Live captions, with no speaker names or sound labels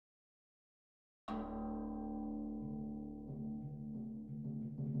The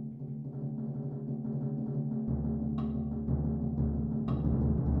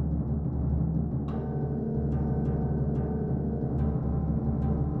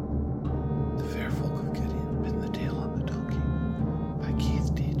Fair Folk of Gideon, Pin the Tail on the Donkey by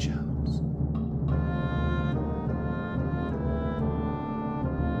Keith D. Jones.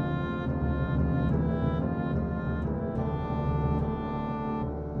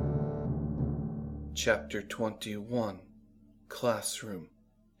 Chapter 21, Classroom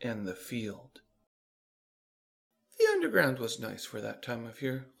and the Field. The underground was nice for that time of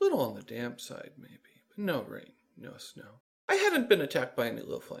year, little on the damp side maybe, but no rain, no snow. I hadn't been attacked by any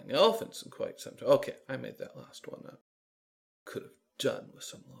low-flying elephants in quite some time. Okay, I made that last one up. Could have done with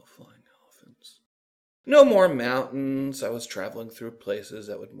some low-flying elephants. No more mountains. I was traveling through places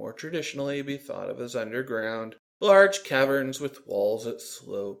that would more traditionally be thought of as underground. Large caverns with walls that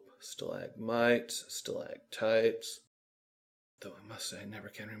slope, stalagmites, stalactites. Though I must say I never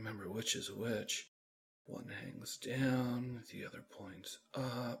can remember which is which. One hangs down, the other points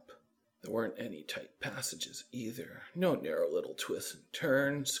up. There weren't any tight passages either. No narrow little twists and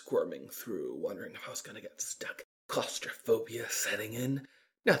turns, squirming through, wondering if I was going to get stuck. Claustrophobia setting in.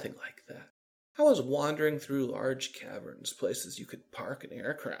 Nothing like that. I was wandering through large caverns, places you could park an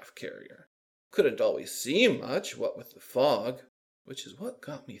aircraft carrier. Couldn't always see much, what with the fog, which is what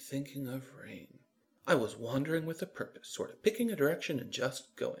got me thinking of rain. I was wandering with a purpose, sort of picking a direction and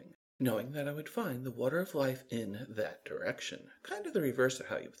just going, knowing that I would find the water of life in that direction. Kind of the reverse of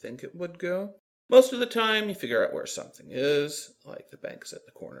how you think it would go. Most of the time, you figure out where something is, like the banks at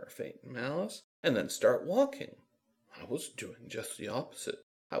the corner of Fate and Malice, and then start walking. I was doing just the opposite.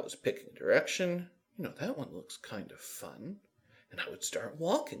 I was picking a direction. That one looks kind of fun. And I would start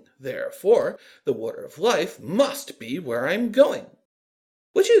walking. Therefore, the water of life must be where I'm going.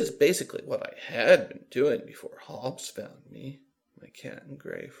 Which is basically what I had been doing before Hobbs found me. My cat in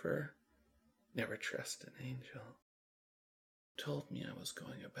gray fur. Never trust an angel. Told me I was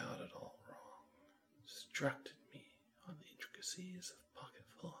going about it all wrong. Instructed me on the intricacies of pocket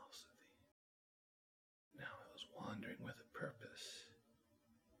philosophy. Now I was wandering with a purpose,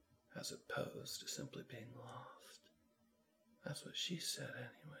 as opposed to simply being lost. That's what she said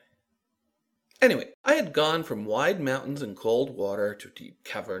Anyway, I had gone from wide mountains and cold water to deep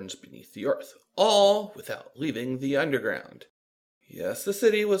caverns beneath the earth, all without leaving the underground. Yes, the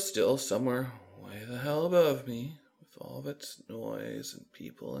city was still somewhere way the hell above me, with all of its noise and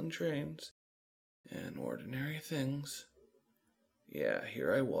people and trains and ordinary things. Yeah,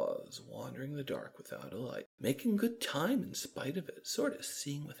 here I was, wandering the dark without a light, making good time in spite of it, sort of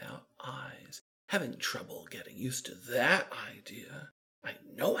seeing without eyes, having trouble getting used to that idea. I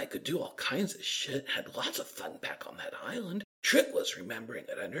know I could do all kinds of shit, had lots of fun back on that island. Trick was remembering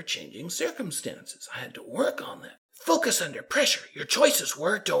it under changing circumstances. I had to work on that. Focus under pressure. Your choices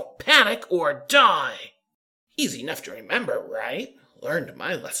were don't panic or die. Easy enough to remember, right? Learned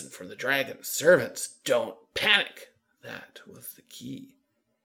my lesson from the dragon's servants. Don't panic. That was the key.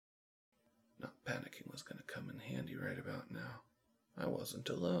 Not panicking was going to come in handy right about now. I wasn't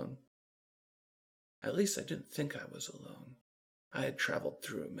alone. At least I didn't think I was alone. I had traveled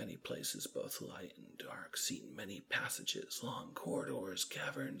through many places, both light and dark, seen many passages, long corridors,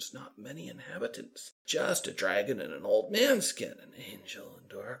 caverns, not many inhabitants. Just a dragon in an old man's skin, an angel in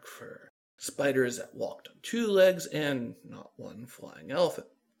dark fur, spiders that walked on two legs, and not one flying elephant.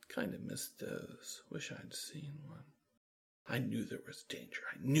 Kind of missed those. Wish I'd seen one. I knew there was danger.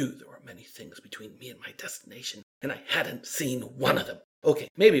 I knew there were many things between me and my destination, and I hadn't seen one of them. Okay,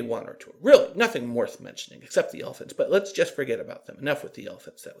 maybe one or two. Really, nothing worth mentioning except the elephants, but let's just forget about them. Enough with the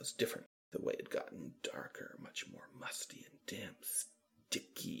elephants, that was different. The way had gotten darker, much more musty and damp,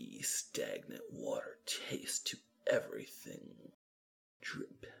 sticky, stagnant water taste to everything.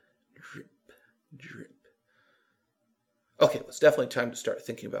 Drip, drip, drip. Okay, it was definitely time to start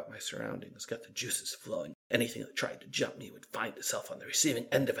thinking about my surroundings. Got the juices flowing. Anything that tried to jump me would find itself on the receiving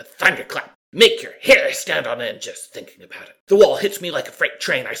end of a thunderclap. Make your hair stand on end just thinking about it. The wall hits me like a freight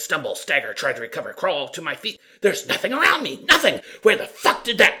train. I stumble, stagger, try to recover, crawl to my feet. There's nothing around me. Nothing. Where the fuck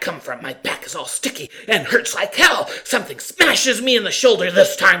did that come from? My back is all sticky and hurts like hell. Something smashes me in the shoulder,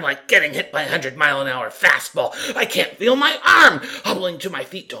 this time like getting hit by a 100-mile-an-hour fastball. I can't feel my arm. Hobbling to my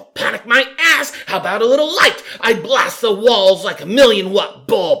feet. Don't panic my ass. How about a little light? I blast the walls like a 1,000,000-watt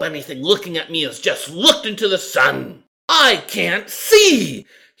bulb. Anything looking at me has just looked into the sun. I can't see.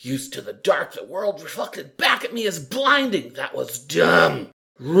 Used to the dark, the world reflected back at me as blinding. That was dumb.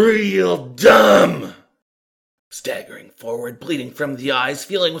 Real dumb. Staggering forward, bleeding from the eyes,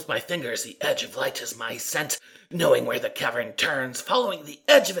 feeling with my fingers the edge of light as my scent, knowing where the cavern turns, following the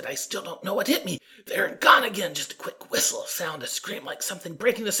edge of it, I still don't know what hit me. There and gone again, just a quick whistle, a sound, a scream like something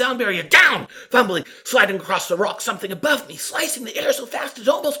breaking the sound barrier. Down! Fumbling, sliding across the rock, something above me, slicing the air so fast it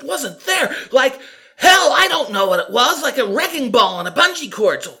almost wasn't there. Like, hell, I don't know what it was, like a wrecking ball on a bungee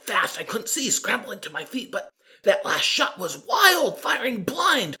cord, so fast I couldn't see, scrambling to my feet, but that last shot was wild, firing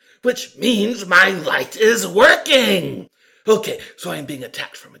blind, which means my light is working. Okay, so I am being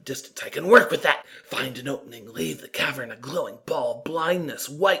attacked from a distance. I can work with that. Find an opening, leave the cavern a glowing ball of blindness,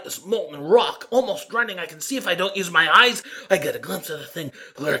 white as molten rock. Almost running, I can see if I don't use my eyes. I get a glimpse of the thing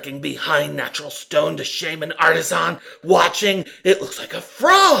lurking behind natural stone to shame an artisan. Watching, it looks like a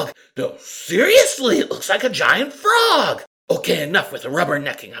frog. No, seriously, it looks like a giant frog. Okay, enough with the rubber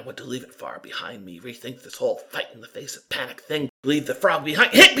necking. I want to leave it far behind me, rethink this whole fight in the face of panic thing, leave the frog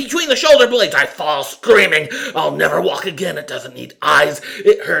behind, hit between the shoulder blades. I fall screaming. I'll never walk again. It doesn't need eyes.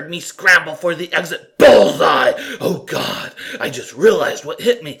 It heard me scramble for the exit. Bullseye! Oh God, I just realized what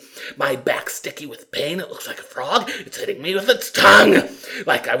hit me. My back sticky with pain. It looks like a frog. It's hitting me with its tongue.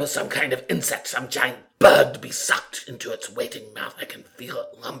 Like I was some kind of insect, some giant bug to be sucked into its waiting mouth. I can feel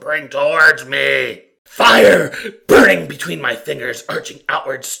it lumbering towards me. Fire! Burning between my fingers, arching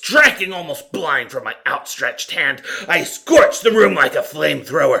outward, striking almost blind from my outstretched hand. I scorch the room like a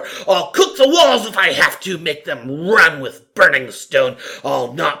flamethrower. I'll cook the walls if I have to, make them run with burning stone.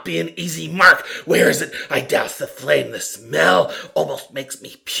 I'll not be an easy mark. Where is it? I douse the flame. The smell almost makes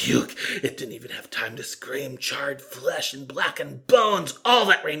me puke. It didn't even have time to scream. Charred flesh and blackened bones, all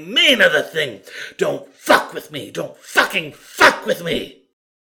that remain of the thing. Don't fuck with me. Don't fucking fuck with me.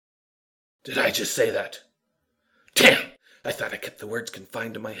 Did I just say that? Damn! I thought I kept the words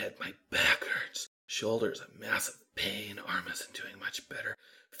confined to my head. My back hurts. Shoulders a massive pain. Arm isn't doing much better.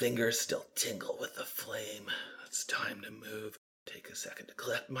 Fingers still tingle with the flame. It's time to move. Take a second to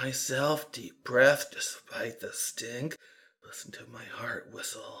collect myself. Deep breath despite the stink. Listen to my heart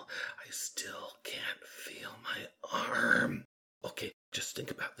whistle. I still can't feel my arm. Okay, just think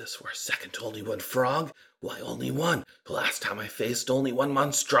about this for a second. Only one frog? Why only one? The last time I faced only one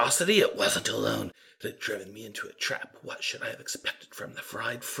monstrosity, it wasn't alone. It had driven me into a trap. What should I have expected from the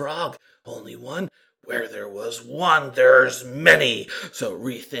fried frog? Only one? Where there was one, there's many. So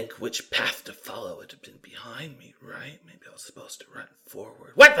rethink which path to follow. It had been behind me, right? Maybe I was supposed to run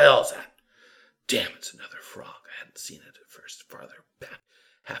forward. What the hell's that? Damn, it's another frog. I hadn't seen it at first. Farther back.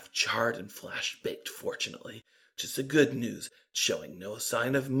 Half charred and flash-baked, fortunately. Which is the good news, showing no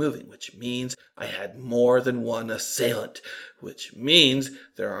sign of moving, which means I had more than one assailant, which means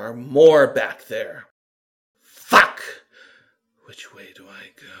there are more back there. Fuck! Which way do I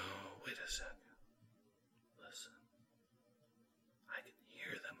go? Wait a second. Listen. I can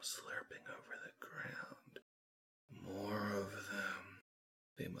hear them slurping over the ground. More of them.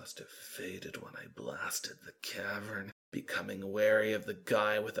 They must have faded when I blasted the cavern, becoming wary of the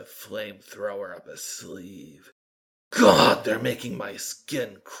guy with a flamethrower up his sleeve. God, they're making my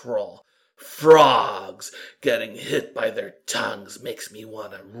skin crawl. Frogs! Getting hit by their tongues makes me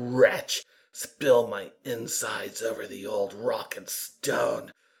want to retch, spill my insides over the old rock and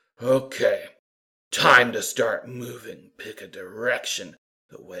stone. Okay, time to start moving. Pick a direction.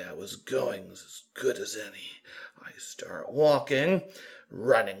 The way I was going was as good as any. I start walking.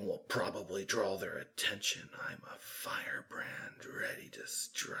 Running will probably draw their attention. I'm a firebrand ready to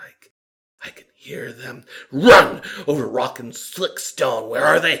strike. I can hear them. Run! Over rock and slick stone. Where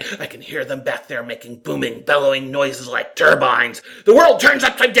are they? I can hear them back there making booming, bellowing noises like turbines. The world turns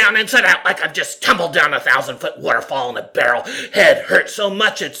upside down, inside out, like I've just tumbled down a 1,000-foot waterfall in a barrel. Head hurts so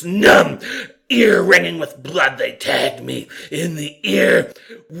much it's numb. Ear ringing with blood, they tagged me in the ear.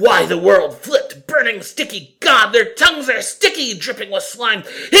 Why the world flipped, burning, sticky. God, their tongues are sticky, dripping with slime.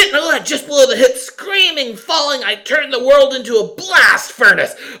 Hitting the leg just below the hip, screaming, falling. I turned the world into a blast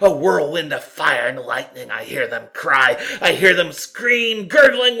furnace, a whirlwind of fire and lightning. I hear them cry. I hear them scream,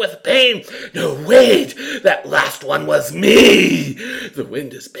 gurgling with pain. No, wait, that last one was me. The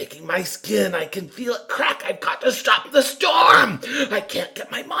wind is baking my skin. I can feel it crack. I've got to stop the storm. I can't get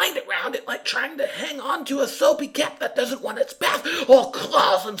my mind around it, like trying to hang on to a soapy cat that doesn't want its bath. All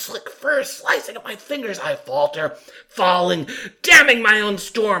claws and slick fur slicing at my fingers. I falter, falling, damning my own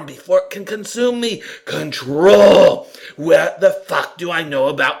storm before it can consume me. Control! What the fuck do I know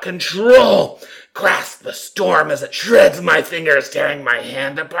about control? Grasp the storm as it shreds my fingers, tearing my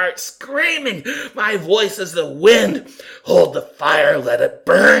hand apart, screaming. My voice is the wind. Hold the fire, let it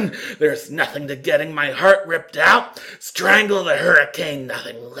burn. There's nothing to getting my heart ripped out. Strangle the hurricane,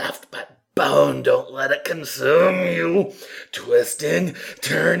 nothing left but bone. Don't let it consume you. Twisting,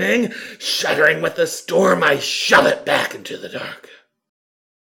 turning, shuddering with the storm, I shove it back into the dark.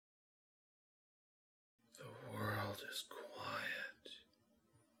 The world is quiet.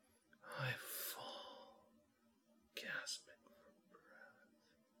 I fall, gasping for breath.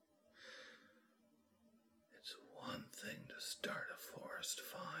 It's one thing to start a forest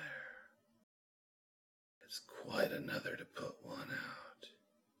fire. It's quite another to put one out.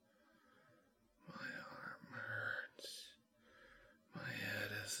 My arm hurts. My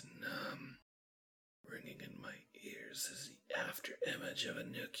head is numb. Ringing in my ears is the after-image of a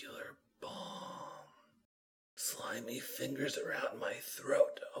nuclear bomb. Slimy fingers around my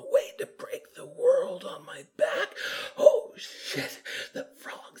throat, a way to break the world on my back. Oh, shit, the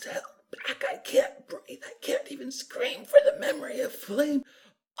frog's held back. I can't breathe. I can't even scream for the memory of flame.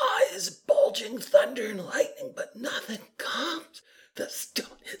 Eyes bulging, thunder and lightning, but nothing comes. The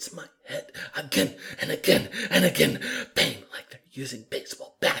stone hits my head again and again and again. Pain like they're using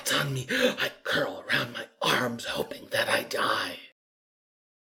baseball bats on me. I curl around my arms, hoping that I die.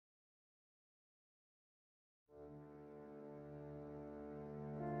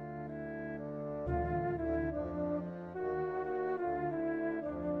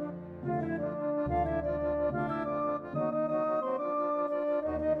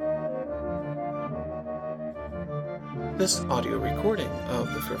 This audio recording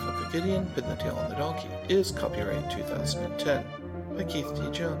of The Fearful Gideon, Pin the Tail on the Donkey is copyright 2010 by Keith T.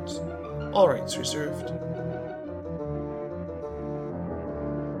 Jones. All rights reserved.